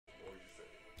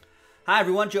Hi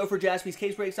everyone, Joe for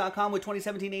JaspysCaseBreaks.com with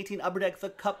 2017-18 Upper Deck The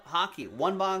Cup Hockey.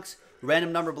 One box,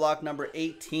 random number block number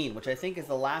 18, which I think is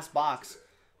the last box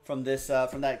from this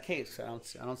from that case. I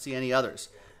don't see any others.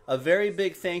 A very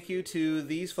big thank you to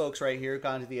these folks right here who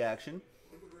got into the action.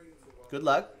 Good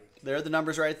luck. There are the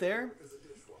numbers right there.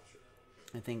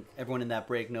 I think everyone in that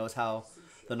break knows how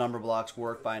the number blocks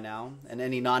work by now, and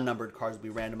any non-numbered cards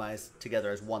will be randomized together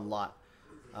as one lot.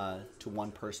 To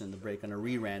one person in the break on a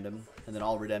re-random, and then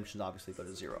all redemptions obviously go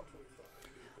to 0.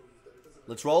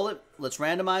 Let's roll it. Let's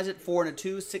randomize it. 4 and a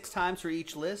 2, 6 times for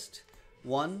each list.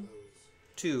 1,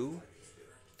 2,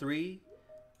 3,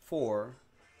 4,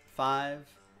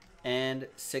 5, and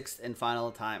 6th and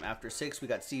final time. After 6, we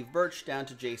got Steve Birch down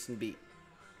to Jason B.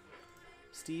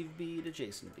 Steve B to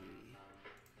Jason B.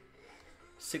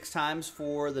 6 times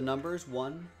for the numbers.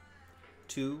 1,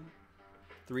 2,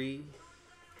 3,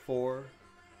 4,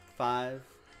 5,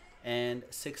 and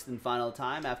 6th and final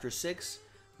time. After 6,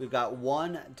 we've got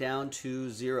 1 down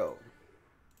to 0.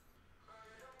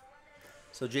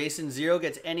 So Jason 0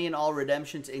 gets any and all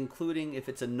redemptions, including if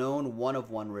it's a known 1 of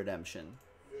 1 redemption.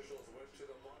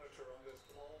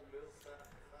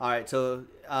 All right, so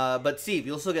but Steve,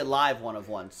 you'll still get live 1 of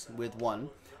 1s with 1.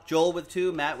 Joel with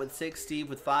 2, Matt with 6, Steve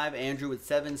with 5, Andrew with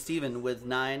 7, Steven with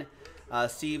 9.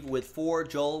 Steve with 4,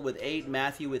 Joel with 8,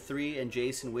 Matthew with 3, and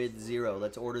Jason with 0.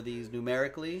 Let's order these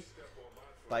numerically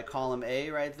by column A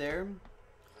right there.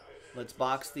 Let's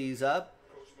box these up.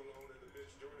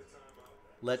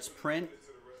 Let's print.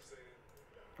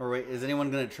 Or wait, is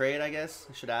anyone going to trade, I guess?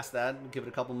 I should ask that. Give it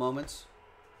a couple moments.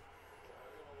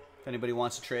 If anybody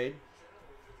wants to trade.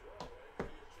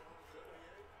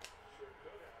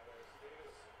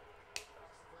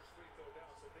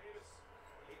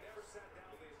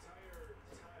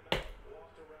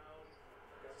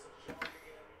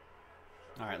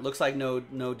 All right, looks like no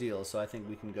deal, so I think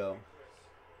we can go.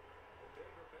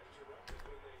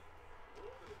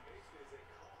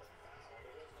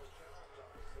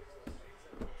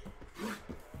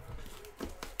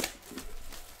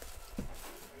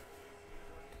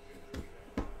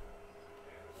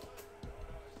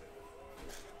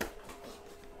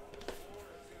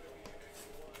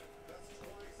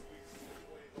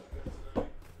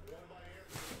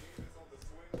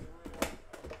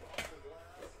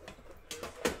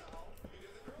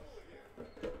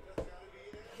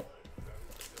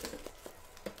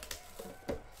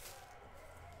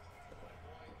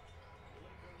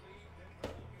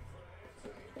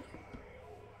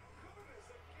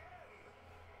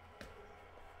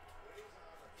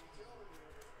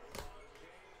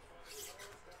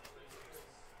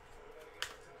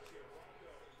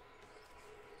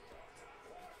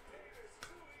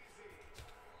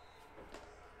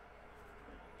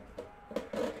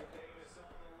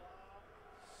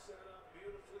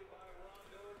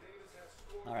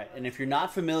 All right, and if you're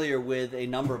not familiar with a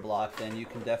number block, then you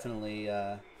can definitely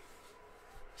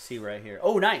see right here.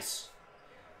 Oh, nice!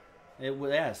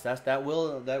 Yes, that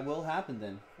will happen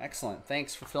then. Excellent.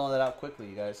 Thanks for filling that out quickly,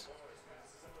 you guys.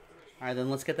 All right, then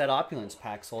let's get that Opulence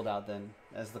pack sold out then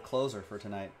as the closer for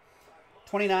tonight.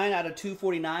 29 out of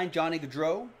 249, Johnny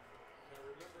Gaudreau.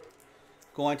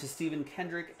 Going to Stephen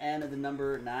Kendrick and the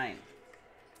number 9.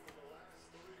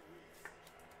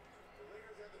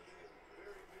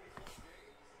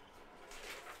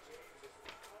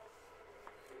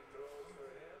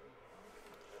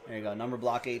 There you go, number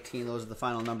block 18. Those are the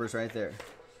final numbers right there.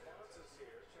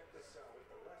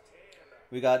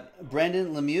 We got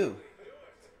Brendan Lemieux.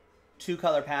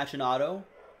 2-color patch and auto.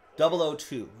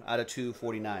 002 out of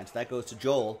 249. So that goes to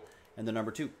Joel and the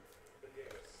number 2.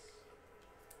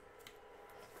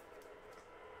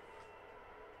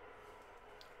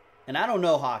 And I don't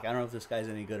know Hawk. I don't know if this guy's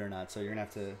any good or not. So you're going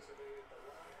to have to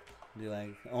do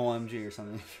like OMG or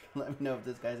something. Let me know if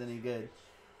this guy's any good.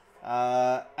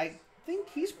 I think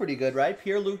he's pretty good, right?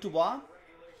 Pierre-Luc Dubois.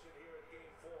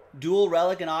 Dual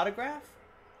relic and autograph.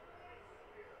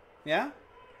 Yeah?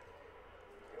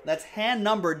 That's hand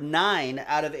numbered 9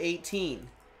 out of 18.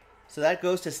 So that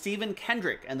goes to Stephen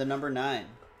Kendrick and the number 9.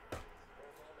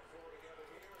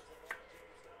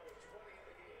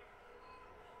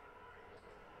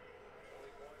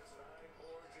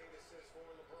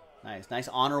 Nice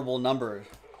honorable number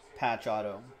patch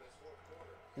auto.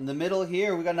 In the middle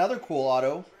here, we got another cool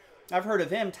auto. I've heard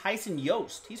of him, Tyson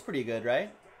Yost. He's pretty good,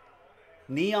 right?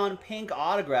 Neon pink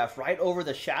autograph right over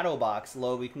the shadow box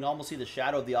logo. You can almost see the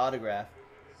shadow of the autograph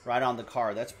right on the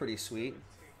card. That's pretty sweet.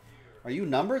 Are you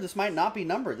numbered? This might not be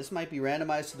numbered. This might be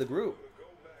randomized to the group.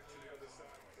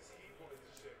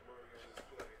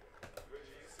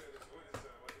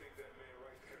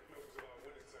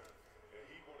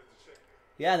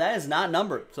 Yeah, that is not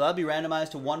numbered. So that'll be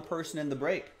randomized to one person in the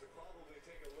break.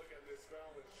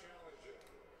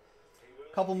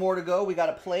 Couple more to go. We got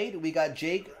a plate. We got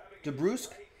Jake DeBrusk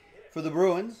for the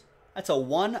Bruins. That's a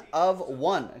 1 of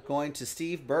 1 going to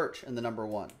Steve Birch in the number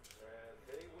 1.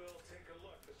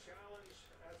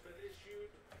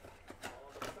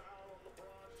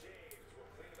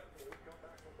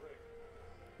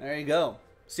 There you go.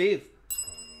 Steve.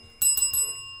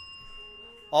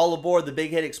 All aboard the Big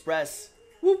Hit Express.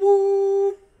 Whoop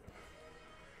whoop.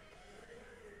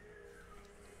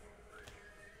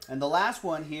 And the last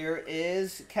one here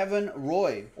is Kevin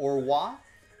Roy, or Wah,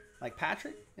 like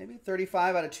Patrick, maybe.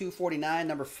 35 out of 249,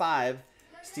 number 5,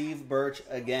 Steve Birch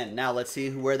again. Now let's see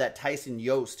where that Tyson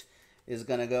Yost is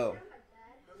going to go.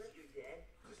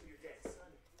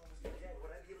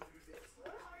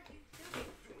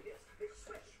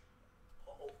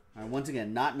 All right, once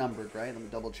again, not numbered, right? Let me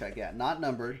double check. Yeah, not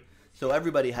numbered. So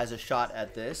everybody has a shot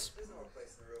at this.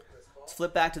 Let's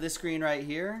flip back to this screen right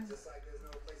here.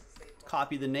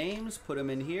 Copy the names, put them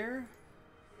in here.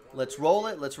 Let's roll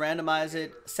it. Let's randomize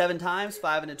it 7 times,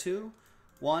 5 and a 2.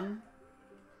 1,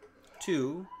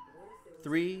 2,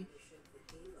 3,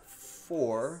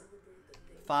 4,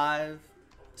 5,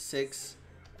 6,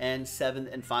 and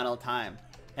 7th and final time.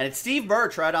 And it's Steve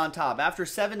Birch right on top. After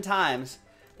 7 times,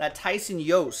 that Tyson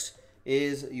Yost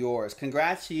is yours.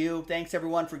 Congrats to you. Thanks,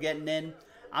 everyone, for getting in.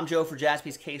 I'm Joe for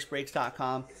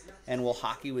JaspysCaseBreaks.com, and we'll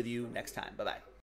hockey with you next time. Bye-bye.